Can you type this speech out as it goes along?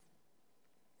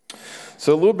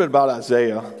So a little bit about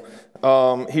Isaiah.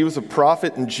 He was a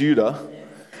prophet in Judah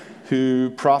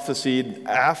who prophesied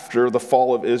after the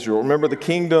fall of Israel. Remember, the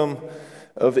kingdom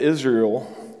of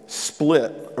Israel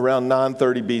split around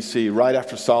 930 BC, right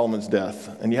after Solomon's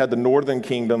death. And you had the northern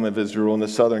kingdom of Israel and the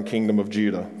southern kingdom of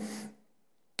Judah.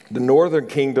 The northern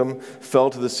kingdom fell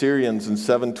to the Syrians in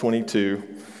 722.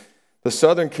 The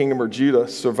southern kingdom, or Judah,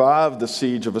 survived the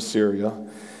siege of Assyria,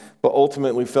 but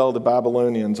ultimately fell to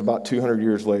Babylonians about 200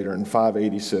 years later in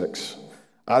 586.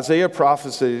 Isaiah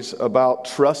prophesies about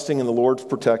trusting in the Lord's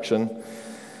protection.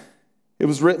 It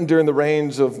was written during the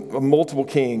reigns of multiple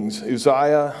kings: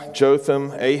 Uzziah,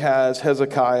 Jotham, Ahaz,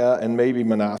 Hezekiah, and maybe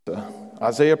Manasseh.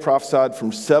 Isaiah prophesied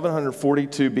from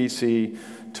 742 BC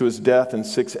to his death in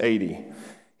 680.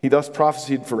 He thus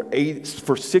prophesied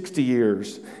for 60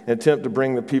 years in an attempt to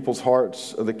bring the people's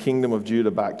hearts of the kingdom of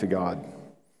Judah back to God.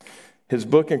 His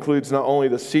book includes not only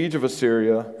the siege of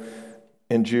Assyria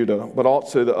in Judah, but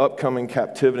also the upcoming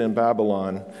captivity in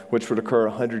Babylon, which would occur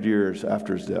 100 years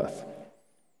after his death.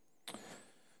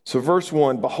 So verse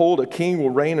 1, behold, a king will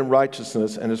reign in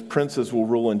righteousness, and his princes will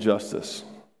rule in justice.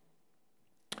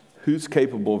 Who's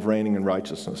capable of reigning in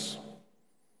righteousness?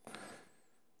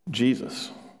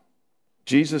 Jesus.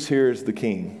 Jesus here is the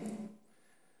king.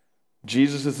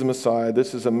 Jesus is the Messiah.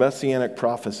 This is a messianic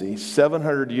prophecy,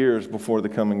 700 years before the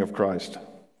coming of Christ.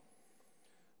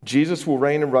 Jesus will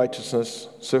reign in righteousness.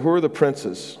 So who are the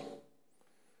princes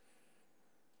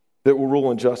that will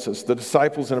rule in justice? The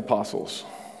disciples and apostles.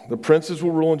 The princes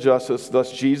will rule in justice,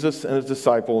 thus Jesus and his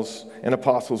disciples and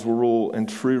apostles will rule in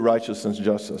true righteousness and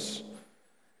justice.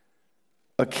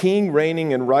 A king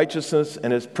reigning in righteousness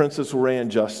and his princes will reign in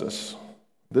justice.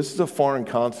 This is a foreign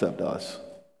concept to us.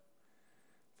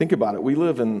 Think about it. We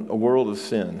live in a world of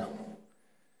sin.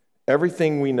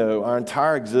 Everything we know, our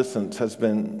entire existence has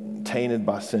been tainted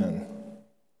by sin.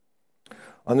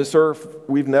 On this earth,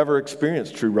 we've never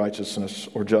experienced true righteousness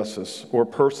or justice, or a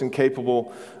person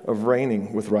capable of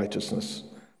reigning with righteousness.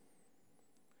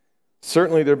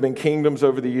 Certainly, there have been kingdoms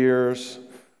over the years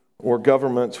or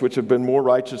governments which have been more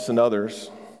righteous than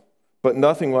others, but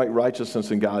nothing like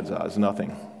righteousness in God's eyes,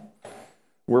 nothing.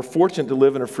 We're fortunate to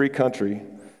live in a free country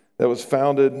that was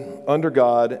founded under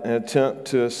God in an attempt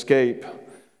to escape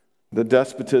the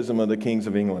despotism of the kings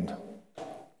of England.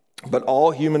 But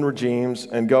all human regimes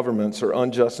and governments are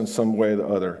unjust in some way or the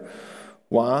other.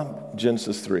 Why?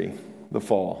 Genesis 3, the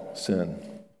fall, sin.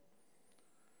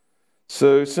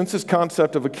 So since this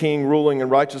concept of a king ruling in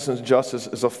righteousness and justice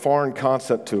is a foreign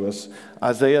concept to us,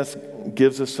 Isaiah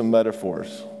gives us some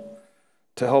metaphors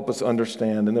to help us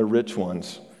understand, and they're rich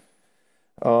ones,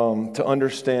 to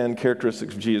understand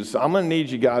characteristics of Jesus. I'm going to need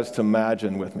you guys to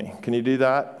imagine with me. Can you do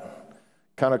that?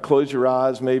 Kind of close your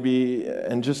eyes maybe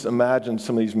and just imagine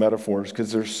some of these metaphors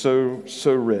because they're so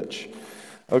rich.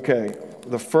 Okay,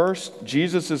 the first,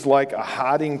 Jesus is like a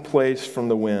hiding place from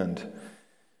the wind.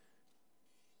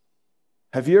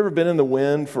 Have you ever been in the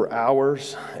wind for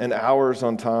hours and hours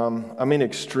on time? I mean,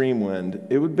 extreme wind.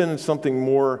 It would have been something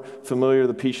more familiar to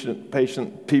the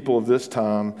patient people of this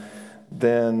time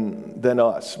than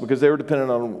us, because they were dependent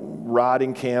on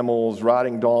riding camels,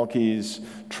 riding donkeys,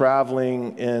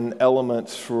 traveling in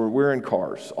elements. We're in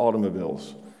cars,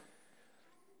 automobiles.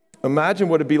 Imagine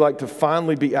what it'd be like to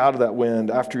finally be out of that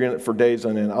wind after you're in it for days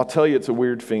on end. I'll tell you, it's a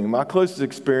weird thing. My closest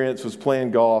experience was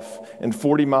playing golf in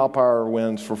 40-mile-per-hour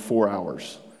winds for 4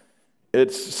 hours.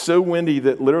 It's so windy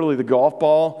that literally the golf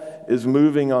ball is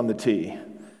moving on the tee.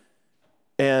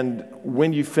 And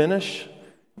when you finish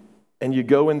and you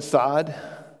go inside,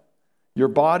 your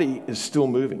body is still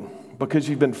moving because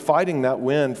you've been fighting that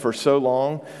wind for so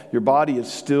long. Your body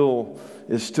is still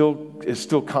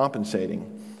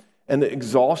compensating. And the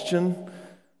exhaustion,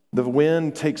 the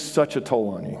wind takes such a toll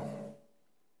on you.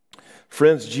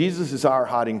 Friends, Jesus is our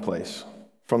hiding place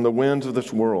from the winds of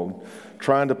this world,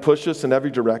 trying to push us in every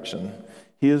direction.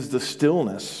 He is the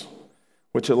stillness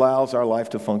which allows our life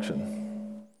to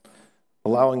function,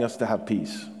 allowing us to have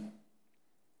peace.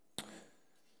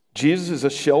 Jesus is a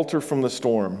shelter from the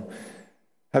storm.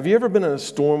 Have you ever been in a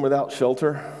storm without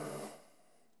shelter?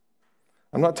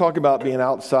 I'm not talking about being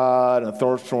outside and a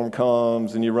thunderstorm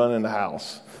comes and you run in the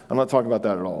house. I'm not talking about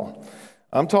that at all.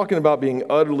 I'm talking about being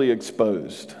utterly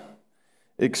exposed,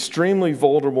 extremely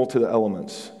vulnerable to the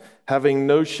elements, having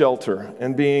no shelter,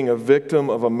 and being a victim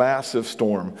of a massive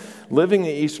storm. Living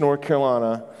in East North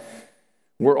Carolina,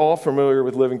 we're all familiar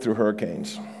with living through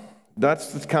hurricanes.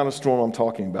 That's the kind of storm I'm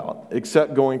talking about,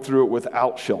 except going through it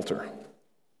without shelter.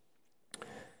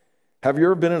 Have you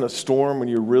ever been in a storm when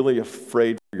you're really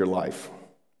afraid for your life?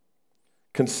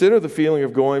 Consider the feeling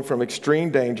of going from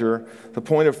extreme danger, the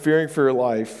point of fearing for your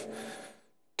life,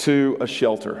 to a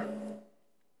shelter.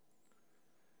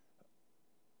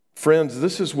 Friends,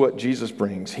 this is what Jesus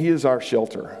brings. He is our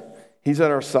shelter. He's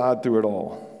at our side through it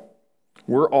all.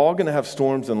 We're all going to have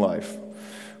storms in life,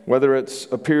 whether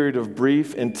it's a period of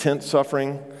brief, intense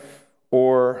suffering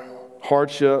or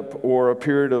hardship or a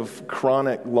period of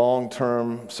chronic,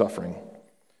 long-term suffering.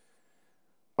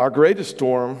 Our greatest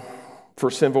storm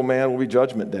for sinful man will be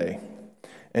Judgment Day,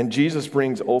 and Jesus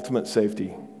brings ultimate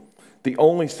safety, the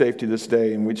only safety this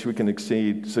day in which we can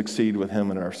succeed with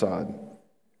him at our side.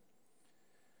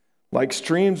 Like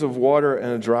streams of water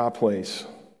in a dry place.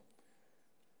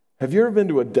 Have you ever been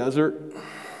to a desert?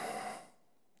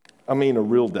 I mean a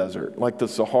real desert, like the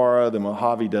Sahara, the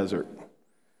Mojave Desert.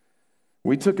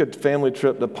 We took a family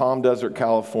trip to Palm Desert,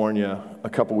 California a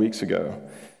couple weeks ago,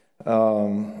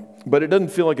 but it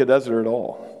doesn't feel like a desert at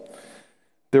all.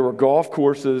 There were golf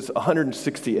courses,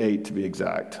 168 to be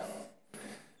exact,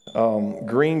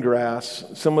 green grass,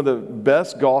 some of the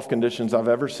best golf conditions I've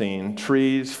ever seen,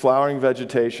 trees, flowering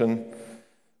vegetation,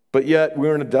 but yet we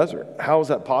were in a desert. How is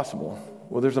that possible?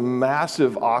 Well, there's a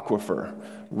massive aquifer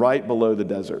right below the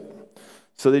desert.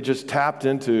 So they just tapped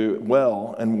into a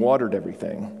well and watered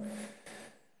everything.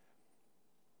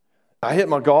 I hit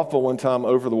my golf ball one time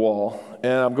over the wall,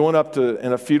 and I'm going up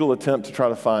in a futile attempt to try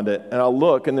to find it, and I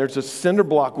look, and there's this cinder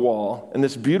block wall and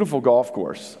this beautiful golf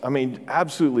course. I mean,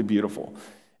 absolutely beautiful.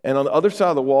 And on the other side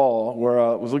of the wall, where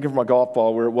I was looking for my golf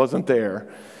ball, where it wasn't there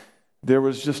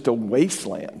was just a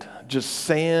wasteland, just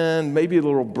sand, maybe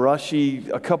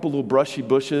a couple little brushy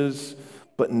bushes,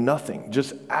 but nothing,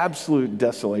 just absolute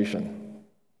desolation.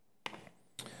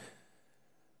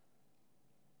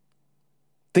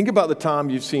 Think about the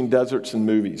time you've seen deserts in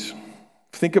movies.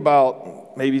 Think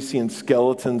about maybe seeing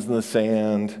skeletons in the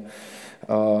sand.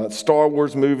 Star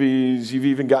Wars movies, you've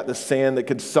even got the sand that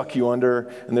could suck you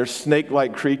under, and there's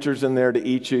snake-like creatures in there to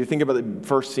eat you. Think about the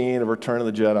first scene of Return of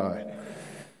the Jedi.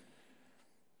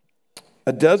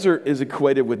 A desert is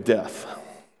equated with death.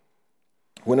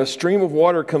 When a stream of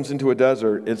water comes into a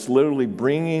desert, it's literally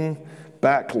bringing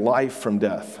back life from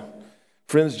death.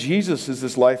 Friends, Jesus is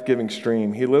this life-giving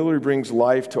stream. He literally brings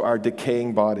life to our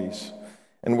decaying bodies.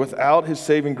 And without his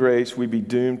saving grace, we'd be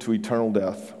doomed to eternal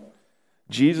death.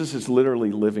 Jesus is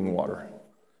literally living water.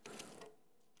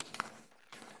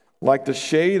 Like the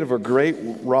shade of a great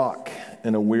rock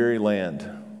in a weary land.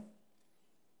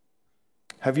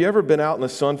 Have you ever been out in the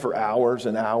sun for hours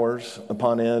and hours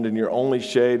upon end, and your only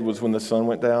shade was when the sun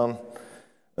went down?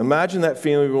 Imagine that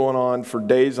feeling going on for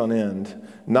days on end,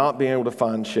 not being able to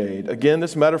find shade. Again,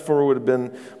 this metaphor would have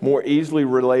been more easily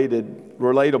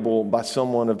relatable by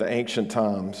someone of the ancient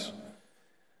times.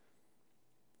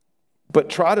 But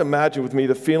try to imagine with me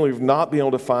the feeling of not being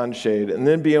able to find shade and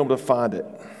then being able to find it.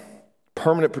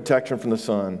 Permanent protection from the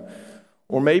sun.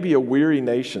 Or maybe a weary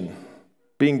nation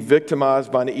being victimized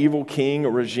by an evil king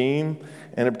or regime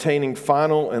and obtaining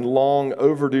final and long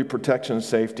overdue protection and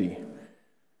safety.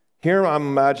 Here I'm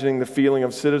imagining the feeling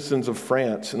of citizens of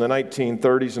France in the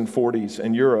 1930s and 40s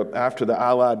and Europe after the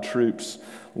Allied troops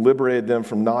liberated them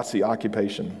from Nazi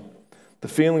occupation. The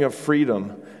feeling of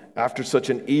freedom after such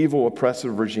an evil,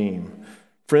 oppressive regime.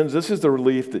 Friends, this is the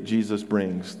relief that Jesus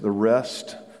brings, the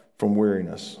rest from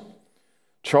weariness.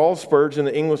 Charles Spurgeon,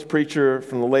 the English preacher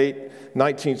from the late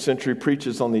 19th century,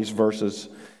 preaches on these verses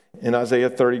in Isaiah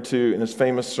 32 in his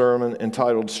famous sermon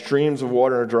entitled Streams of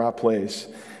Water in a Dry Place.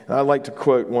 And I'd like to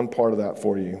quote one part of that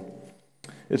for you.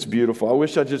 It's beautiful. I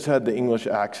wish I just had the English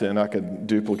accent I could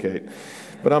duplicate,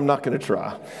 but I'm not going to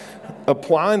try.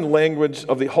 Applying the language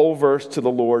of the whole verse to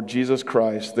the Lord Jesus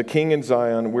Christ, the King in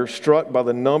Zion, we're struck by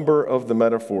the number of the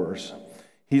metaphors.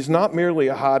 He's not merely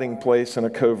a hiding place in a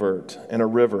covert in a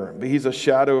river, but he's a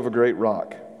shadow of a great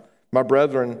rock. My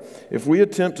brethren, if we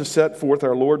attempt to set forth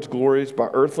our Lord's glories by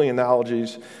earthly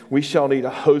analogies, we shall need a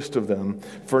host of them,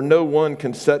 for no one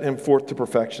can set him forth to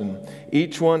perfection.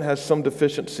 Each one has some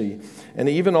deficiency, and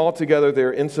even altogether they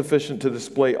are insufficient to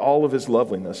display all of his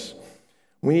loveliness.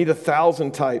 We need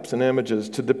 1,000 types and images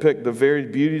to depict the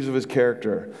varied beauties of his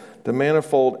character, the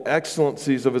manifold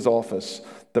excellencies of his office,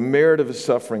 the merit of his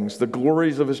sufferings, the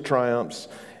glories of his triumphs,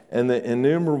 and the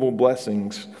innumerable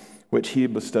blessings which he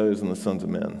bestows on the sons of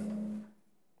men.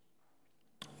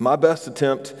 My best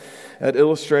attempt at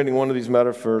illustrating one of these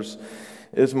metaphors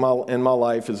in my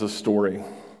life is a story.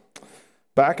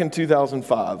 Back in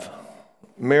 2005,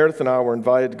 Meredith and I were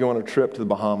invited to go on a trip to the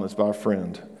Bahamas by a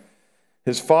friend.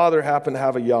 His father happened to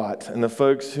have a yacht, and the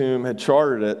folks whom had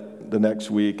chartered it the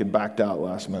next week had backed out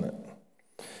last minute.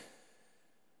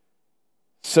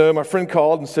 So my friend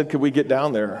called and said, could we get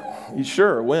down there?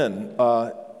 Sure, when?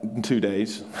 In 2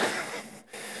 days.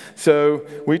 So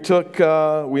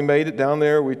we made it down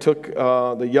there. We took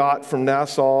the yacht from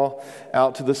Nassau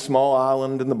out to the small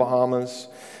island in the Bahamas.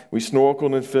 We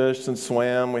snorkeled and fished and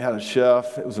swam. We had a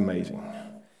chef. It was amazing.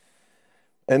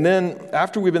 And then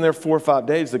after we've been there 4 or 5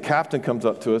 days, the captain comes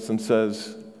up to us and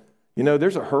says,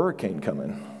 there's a hurricane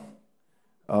coming.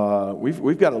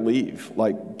 We've got to leave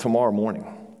like tomorrow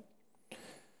morning.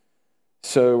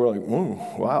 So we're like,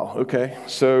 wow, okay.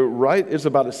 So Wright is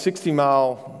about a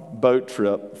 60-mile boat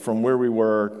trip from where we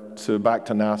were back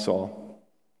to Nassau.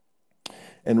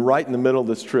 And right in the middle of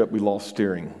this trip, we lost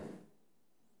steering.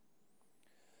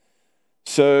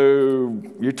 So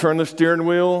you turn the steering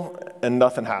wheel and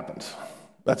nothing happens.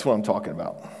 That's what I'm talking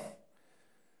about.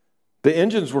 The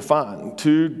engines were fine.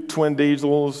 2 twin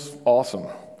diesels, awesome.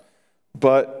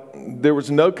 But there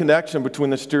was no connection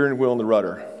between the steering wheel and the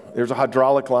rudder. There's a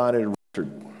hydraulic line and a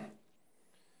rudder.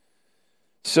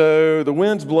 So the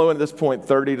wind's blowing at this point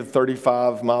 30 to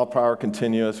 35 mile per hour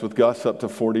continuous with gusts up to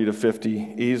 40 to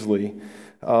 50 easily.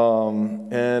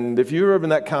 And if you're in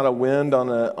that kind of wind on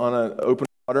an open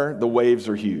water, the waves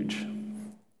are huge.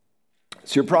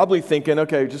 So you're probably thinking,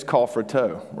 okay, just call for a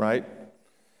tow, right?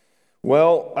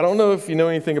 Well, I don't know if you know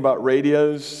anything about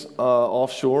radios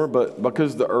offshore, but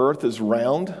because the earth is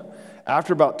round,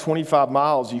 after about 25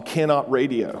 miles, you cannot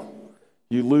radio.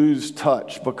 You lose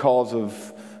touch because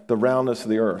of the roundness of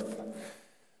the earth.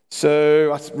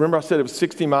 So remember I said it was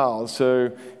 60 miles.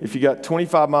 So if you got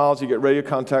 25 miles, you get radio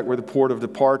contact with the port of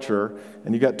departure,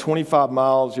 and you got 25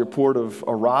 miles, your port of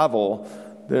arrival,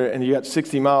 there, and you got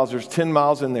 60 miles, there's 10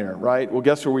 miles in there, right? Well,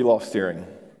 guess where we lost steering?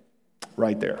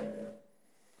 Right there.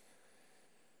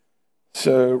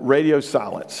 So radio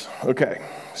silence. Okay,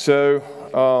 so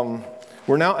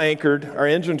we're now anchored. Our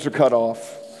engines are cut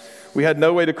off. We had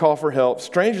no way to call for help.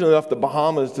 Strangely enough, the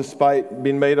Bahamas, despite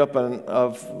being made up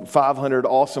of 500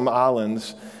 awesome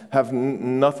islands, have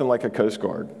nothing like a Coast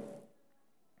Guard.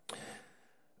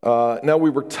 Now, we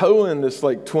were towing this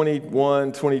like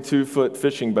 21, 22-foot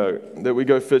fishing boat that we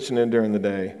go fishing in during the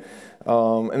day.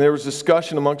 And there was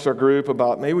discussion amongst our group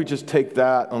about maybe we just take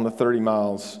that on the 30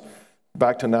 miles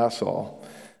back to Nassau.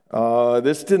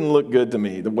 This didn't look good to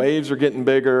me. The waves are getting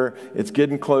bigger. It's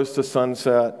getting close to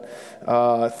sunset.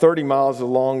 30 miles is a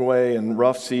long way in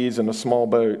rough seas in a small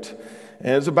boat. And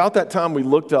it was about that time we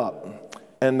looked up,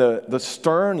 and the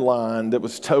stern line that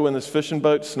was towing this fishing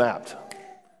boat snapped.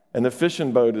 And the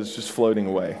fishing boat is just floating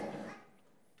away.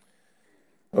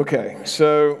 Okay,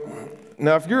 so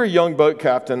now if you're a young boat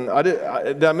captain,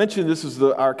 did I mention this is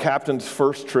our captain's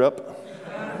first trip?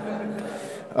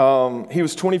 He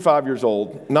was 25 years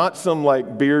old, not some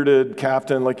like bearded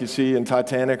captain like you see in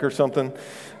Titanic or something.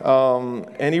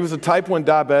 And he was a type 1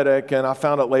 diabetic, and I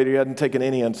found out later he hadn't taken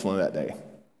any insulin that day.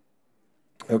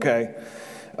 Okay.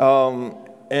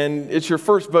 And it's your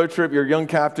first boat trip, you're a young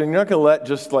captain, you're not going to let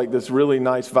just like this really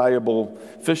nice, valuable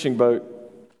fishing boat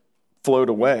float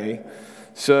away.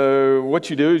 So what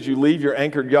you do is you leave your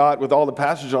anchored yacht with all the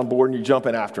passengers on board and you jump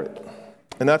in after it.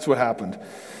 And that's what happened.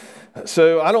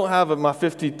 So I don't have my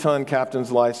 50-ton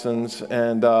captain's license,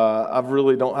 and I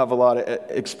really don't have a lot of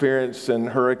experience in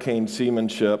hurricane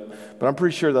seamanship, but I'm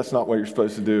pretty sure that's not what you're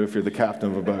supposed to do if you're the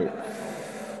captain of a boat.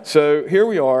 So here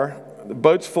we are. The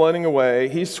boat's floating away.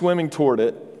 He's swimming toward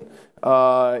it.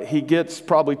 He gets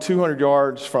probably 200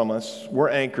 yards from us. We're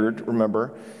anchored,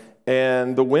 remember,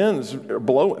 and the winds are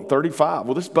blowing 35.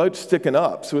 Well, this boat's sticking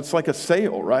up, so it's like a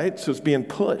sail, right? So it's being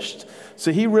pushed.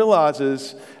 So he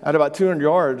realizes at about 200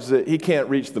 yards that he can't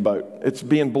reach the boat. It's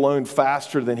being blown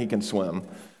faster than he can swim.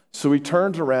 So he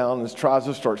turns around and tries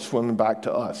to start swimming back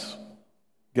to us.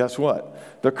 Guess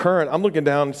what? The current, I'm looking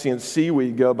down and seeing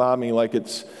seaweed go by me like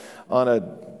it's on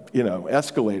a,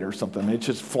 escalator or something. It's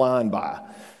just flying by.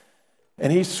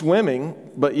 And he's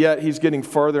swimming, but yet he's getting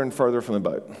further and further from the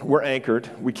boat. We're anchored.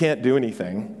 We can't do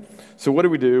anything. So what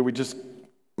do?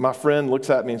 My friend looks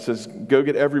at me and says, go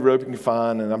get every rope you can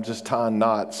find, and I'm just tying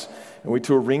knots. And we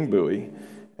took a ring buoy,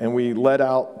 and we let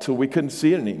out till we couldn't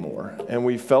see it anymore. And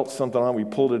we felt something on, we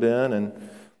pulled it in, and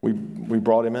we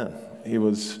brought him in. He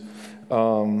was,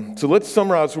 so let's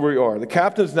summarize where we are. The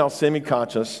captain's now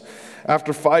semi-conscious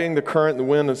after fighting the current, the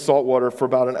wind, and salt water for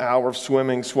about an hour of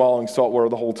swimming, swallowing salt water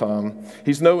the whole time.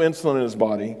 He's no insulin in his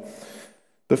body.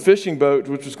 The fishing boat,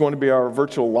 which was going to be our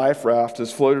virtual life raft,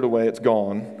 has floated away. It's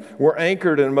gone. We're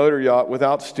anchored in a motor yacht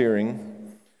without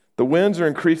steering. The winds are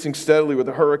increasing steadily with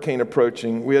a hurricane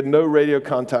approaching. We had no radio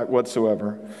contact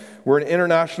whatsoever. We're in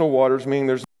international waters, meaning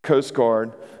there's no Coast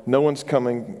Guard. No one's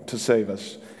coming to save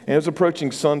us. And it's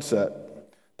approaching sunset.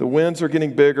 The winds are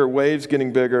getting bigger, waves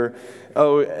getting bigger.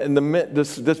 Oh, and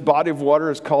this body of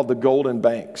water is called the Golden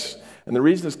Banks. And the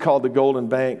reason it's called the Golden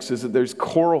Banks is that there's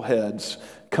coral heads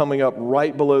coming up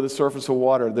right below the surface of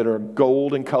water that are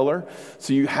gold in color.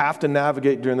 So you have to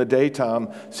navigate during the daytime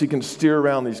so you can steer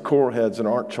around these coral heads that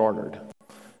aren't charted.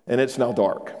 And it's now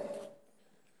dark.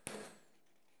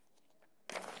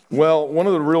 Well, one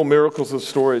of the real miracles of the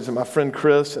story is that my friend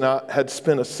Chris and I had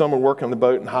spent a summer working on the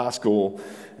boat in high school,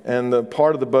 and the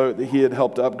part of the boat that he had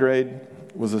helped upgrade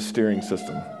was a steering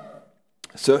system.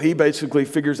 So he basically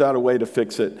figures out a way to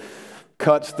fix it,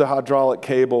 cuts the hydraulic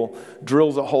cable,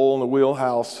 drills a hole in the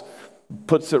wheelhouse,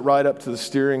 puts it right up to the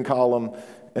steering column,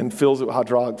 and fills it with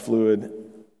hydraulic fluid,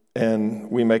 and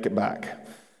we make it back.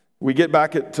 We get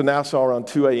back to Nassau around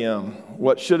 2 a.m.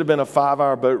 What should have been a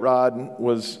 5-hour boat ride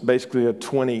was basically a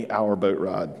 20-hour boat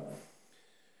ride.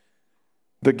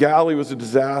 The galley was a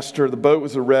disaster. The boat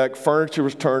was a wreck. Furniture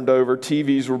was turned over.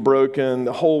 TVs were broken.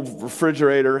 The whole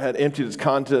refrigerator had emptied its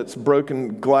contents,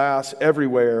 broken glass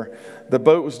everywhere. The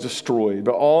boat was destroyed.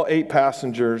 But all 8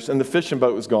 passengers, and the fishing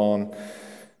boat was gone,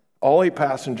 all 8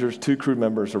 passengers, 2 crew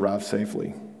members arrived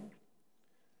safely.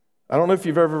 I don't know if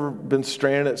you've ever been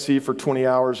stranded at sea for 20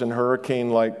 hours in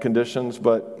hurricane-like conditions,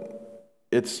 but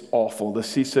it's awful. The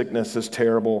seasickness is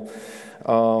terrible.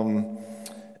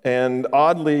 And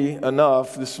oddly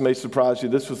enough, this may surprise you,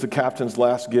 this was the captain's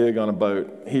last gig on a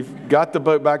boat. He got the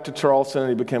boat back to Charleston and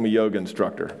he became a yoga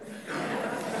instructor.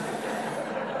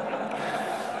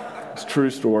 It's a true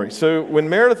story. So when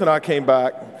Meredith and I came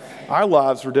back, our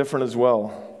lives were different as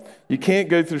well. You can't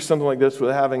go through something like this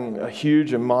without having a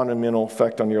huge and monumental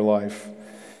effect on your life.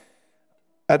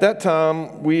 At that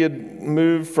time, we had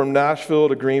moved from Nashville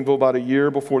to Greenville about a year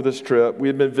before this trip. We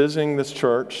had been visiting this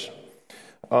church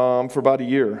for about a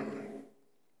year.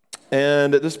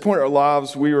 And at this point in our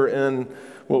lives, we were in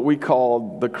what we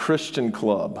called the Christian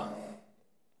club,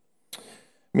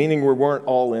 meaning we weren't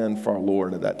all in for our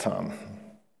Lord at that time.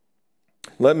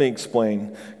 Let me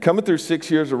explain. Coming through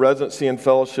 6 years of residency and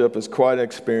fellowship is quite an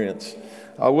experience.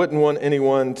 I wouldn't want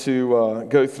anyone to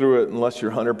go through it unless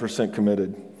you're 100%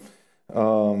 committed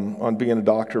on being a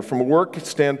doctor. From a work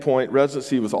standpoint,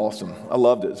 residency was awesome. I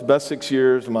loved it. It's the best 6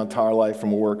 years of my entire life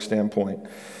from a work standpoint.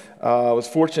 I was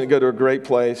fortunate to go to a great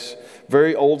place,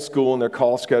 very old school in their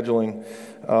call scheduling.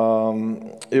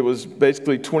 It was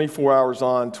basically 24 hours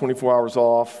on, 24 hours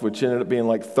off, which ended up being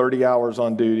like 30 hours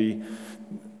on duty,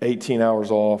 18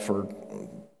 hours off or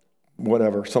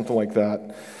whatever, something like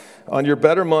that. On your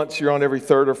better months, you're on every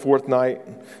third or fourth night.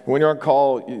 When you're on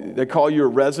call, they call you a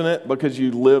resident because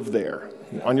you live there.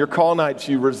 On your call nights,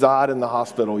 you reside in the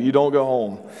hospital. You don't go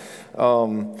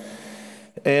home.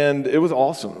 And it was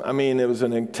awesome. I mean, it was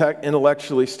an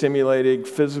intellectually stimulating,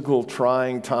 physical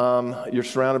trying time. You're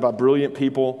surrounded by brilliant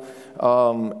people.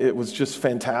 It was just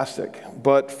fantastic.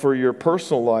 But for your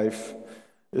personal life,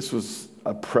 this was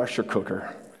a pressure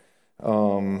cooker.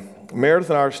 Meredith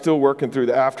and I are still working through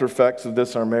the after effects of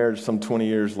this in our marriage some 20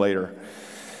 years later.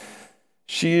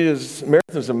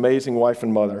 Meredith is an amazing wife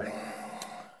and mother.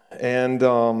 And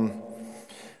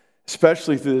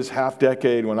especially through this half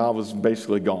decade when I was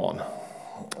basically gone.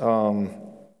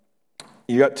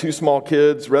 You got 2 small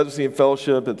kids, residency and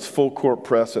fellowship, it's full court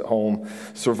press at home,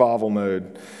 survival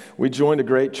mode. We joined a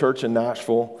great church in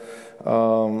Nashville,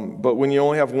 but when you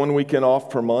only have 1 weekend off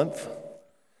per month,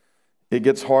 it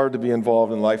gets hard to be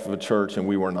involved in the life of a church, and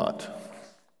we were not.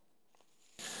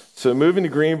 So moving to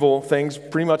Greenville, things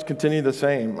pretty much continued the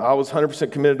same. I was 100%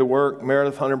 committed to work,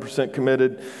 Meredith 100%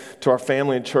 committed to our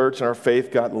family and church, and our faith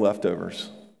got the leftovers.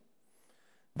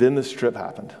 Then this trip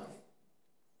happened.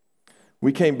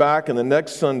 We came back, and the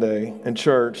next Sunday in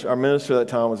church, our minister at that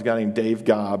time was a guy named Dave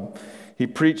Gobb. He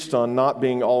preached on not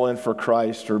being all in for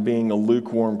Christ or being a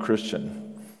lukewarm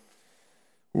Christian.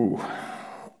 Ooh.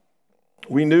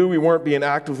 We knew we weren't being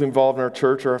actively involved in our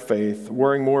church or our faith,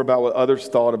 worrying more about what others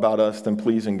thought about us than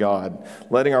pleasing God,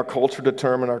 letting our culture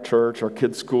determine our church, our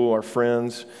kids' school, our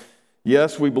friends.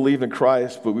 Yes, we believed in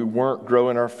Christ, but we weren't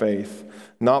growing our faith,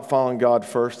 not following God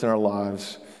first in our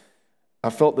lives. I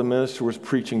felt the minister was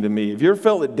preaching to me. Have you ever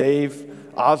felt that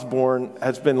Dave Osborne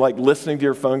has been like listening to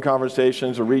your phone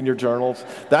conversations or reading your journals?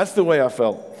 That's the way I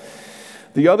felt.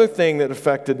 The other thing that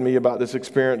affected me about this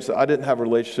experience, I didn't have a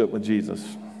relationship with Jesus.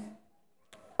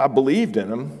 I believed in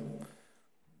him,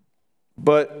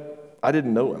 but I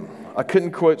didn't know him. I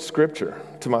couldn't quote scripture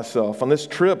to myself. On this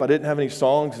trip, I didn't have any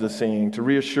songs to sing to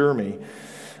reassure me.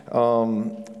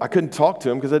 I couldn't talk to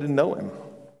him because I didn't know him.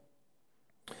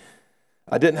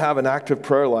 I didn't have an active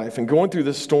prayer life. And going through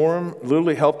this storm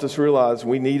literally helped us realize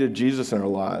we needed Jesus in our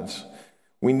lives.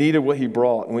 We needed what he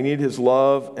brought. We needed his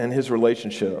love and his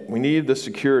relationship. We needed the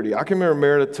security. I can remember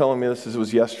Meredith telling me this as it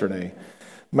was yesterday.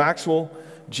 Maxwell,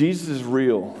 Jesus is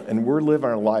real, and we're living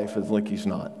our life as like he's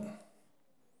not.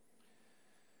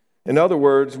 In other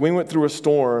words, we went through a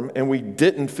storm and we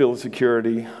didn't feel the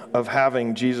security of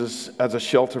having Jesus as a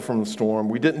shelter from the storm.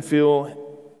 We didn't feel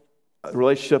a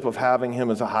relationship of having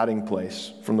him as a hiding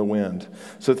place from the wind.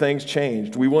 So things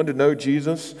changed. We wanted to know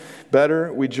Jesus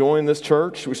better. We joined this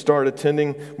church. We started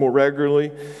attending more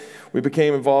regularly. We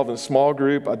became involved in a small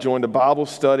group. I joined a Bible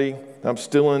study. I'm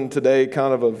still in today,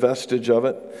 kind of a vestige of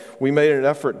it. We made an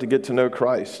effort to get to know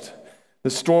Christ. The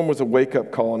storm was a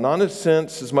wake-up call, not in a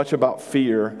sense as much about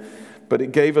fear, but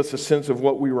it gave us a sense of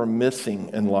what we were missing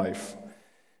in life.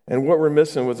 And what we're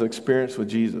missing was an experience with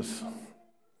Jesus.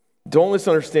 Don't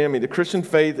misunderstand me. The Christian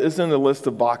faith isn't a list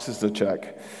of boxes to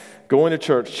check. Going to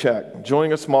church, check.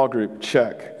 Joining a small group,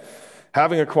 check.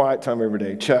 Having a quiet time every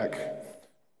day, check.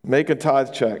 Make a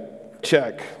tithe,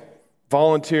 check.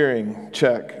 Volunteering,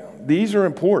 check. These are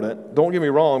important, don't get me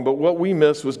wrong, but what we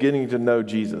missed was getting to know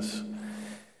Jesus.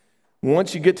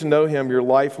 Once you get to know him, your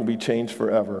life will be changed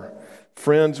forever.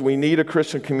 Friends, we need a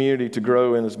Christian community to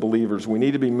grow in as believers. We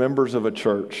need to be members of a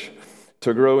church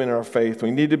to grow in our faith. We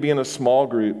need to be in a small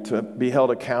group to be held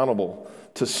accountable,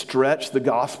 to stretch the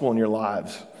gospel in your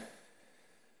lives.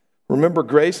 Remember,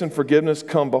 grace and forgiveness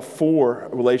come before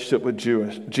a relationship with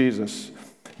Jesus.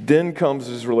 Then comes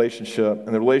his relationship,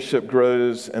 and the relationship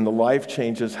grows, and the life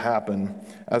changes happen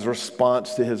as a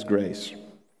response to his grace.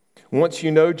 Once you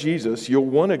know Jesus, you'll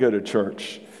want to go to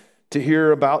church, to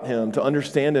hear about him, to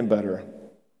understand him better.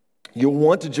 You'll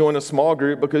want to join a small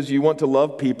group because you want to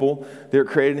love people that are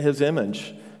created in his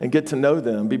image and get to know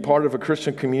them, be part of a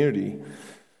Christian community.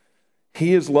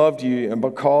 He has loved you, and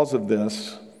because of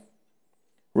this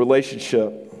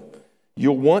relationship,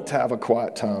 you'll want to have a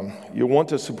quiet time. You'll want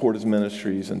to support his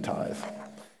ministries and tithe.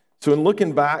 So in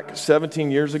looking back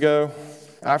 17 years ago,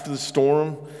 after the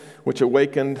storm, which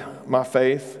awakened my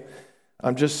faith,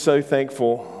 I'm just so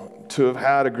thankful to have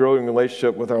had a growing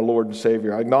relationship with our Lord and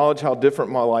Savior. I acknowledge how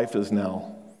different my life is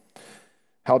now,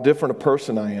 how different a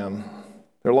person I am.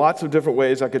 There are lots of different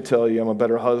ways I could tell you I'm a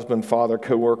better husband, father,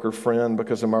 coworker, friend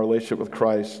because of my relationship with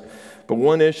Christ. But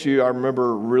one issue I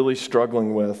remember really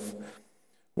struggling with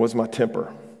was my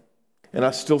temper. And I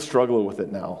still struggle with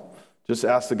it now. Just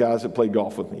ask the guys that played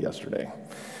golf with me yesterday.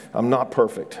 I'm not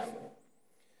perfect.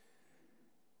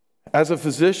 As a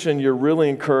physician, you're really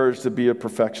encouraged to be a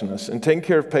perfectionist. And taking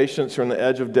care of patients who are on the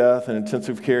edge of death in an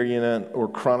intensive care unit or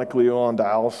chronically ill on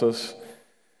dialysis,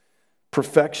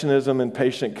 perfectionism in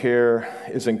patient care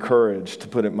is encouraged, to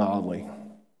put it mildly.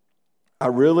 I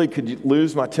really could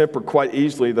lose my temper quite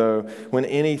easily, though, when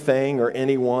anything or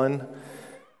anyone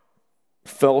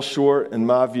fell short, in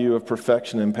my view, of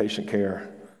perfection in patient care.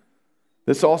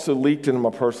 This also leaked into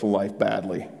my personal life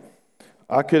badly.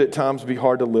 I could at times be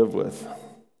hard to live with.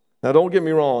 Now, don't get me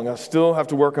wrong, I still have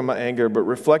to work on my anger, but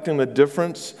reflecting the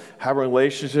difference, having a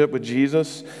relationship with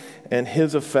Jesus and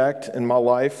his effect in my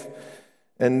life,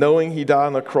 and knowing he died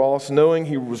on the cross, knowing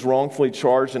he was wrongfully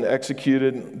charged and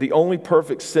executed, the only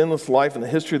perfect, sinless life in the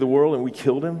history of the world, and we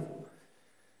killed him,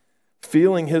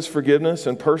 feeling his forgiveness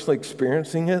and personally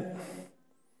experiencing it,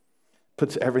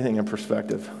 puts everything in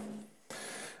perspective.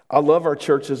 I love our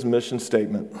church's mission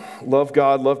statement. Love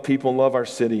God, love people, and love our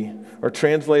city. Or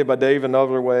translated by Dave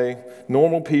another way,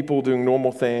 normal people doing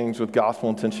normal things with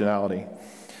gospel intentionality.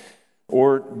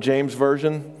 Or James'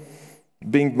 version,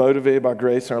 being motivated by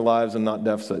grace in our lives and not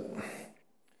deficit.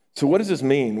 So what does this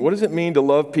mean? What does it mean to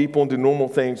love people and do normal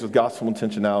things with gospel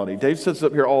intentionality? Dave sits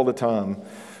up here all the time.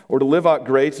 Or to live out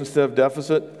grace instead of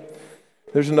deficit.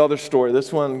 There's another story.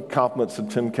 This one compliments of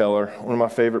Tim Keller, one of my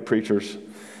favorite preachers.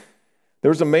 There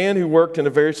was a man who worked in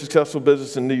a very successful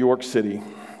business in New York City.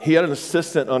 He had an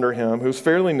assistant under him who was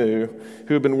fairly new,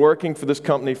 who had been working for this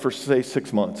company for, say,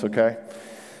 6 months, okay?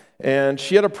 And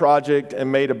she had a project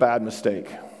and made a bad mistake.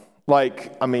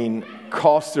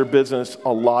 Cost their business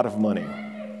a lot of money.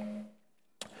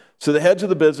 So the heads of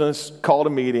the business called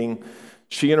a meeting.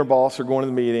 She and her boss are going to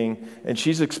the meeting, and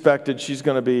she's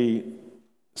going to be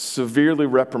severely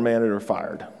reprimanded or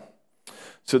fired.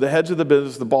 So the heads of the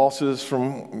business, the bosses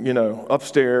from,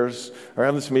 upstairs are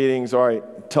having this meetings. All right,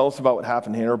 tell us about what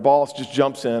happened here. Her boss just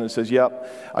jumps in and says, yep,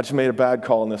 I just made a bad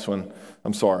call on this one.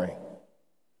 I'm sorry.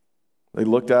 They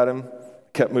looked at him,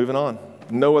 kept moving on.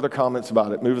 No other comments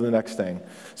about it. Move to the next thing.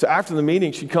 So after the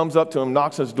meeting, she comes up to him,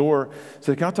 knocks on his door,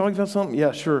 says, can I talk to you about something?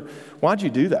 Yeah, sure. Why'd you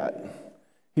do that?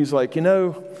 He's like, I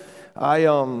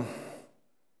don't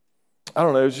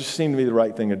know, it just seemed to me the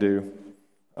right thing to do.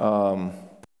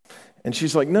 And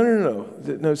she's like,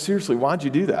 no, seriously, why'd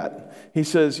you do that? He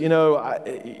says, I've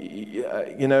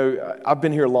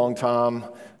been here a long time.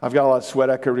 I've got a lot of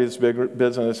sweat equity in this big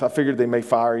business. I figured they may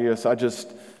fire you, so it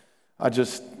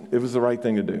was the right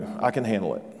thing to do. I can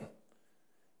handle it.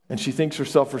 And she thinks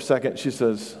herself for a second. She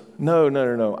says,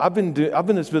 no. I've been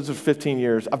in this business for 15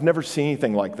 years. I've never seen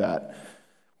anything like that.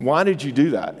 Why did you do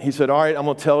that? He said, all right, I'm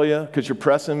going to tell you because you're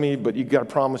pressing me, but you got to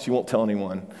promise you won't tell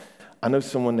anyone. I know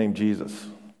someone named Jesus.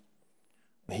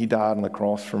 He died on the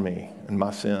cross for me and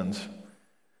my sins.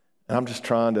 And I'm just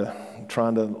trying to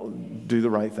do the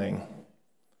right thing.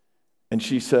 And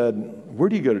she said, where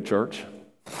do you go to church?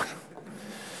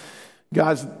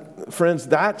 Guys, friends,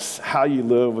 that's how you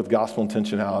live with gospel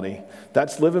intentionality.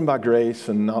 That's living by grace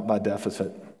and not by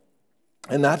deficit.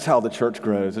 And that's how the church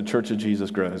grows, the church of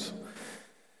Jesus grows.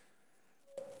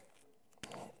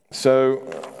 So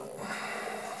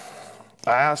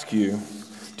I ask you,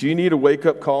 do you need a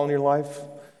wake-up call in your life?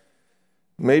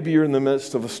 Maybe you're in the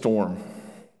midst of a storm.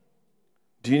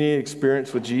 Do you need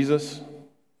experience with Jesus?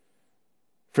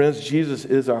 Friends, Jesus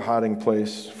is our hiding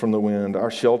place from the wind,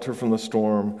 our shelter from the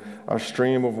storm, our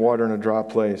stream of water in a dry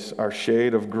place, our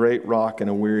shade of great rock in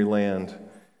a weary land.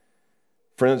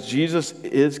 Friends, Jesus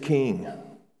is King.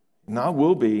 Not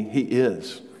will be, he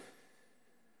is.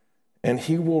 And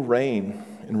he will reign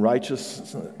in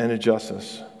righteousness and in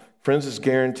justice. Friends, it's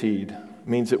guaranteed. It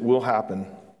means it will happen.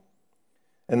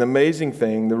 And the amazing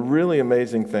thing, the really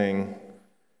amazing thing,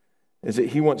 is that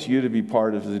he wants you to be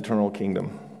part of his eternal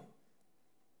kingdom.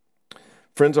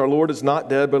 Friends, our Lord is not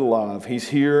dead but alive. He's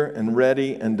here and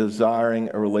ready and desiring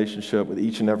a relationship with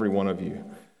each and every one of you.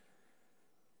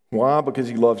 Why? Because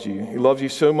he loves you. He loves you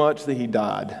so much that he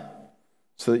died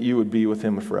so that you would be with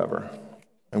him forever.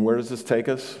 And where does this take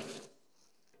us?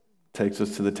 It takes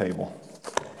us to the table.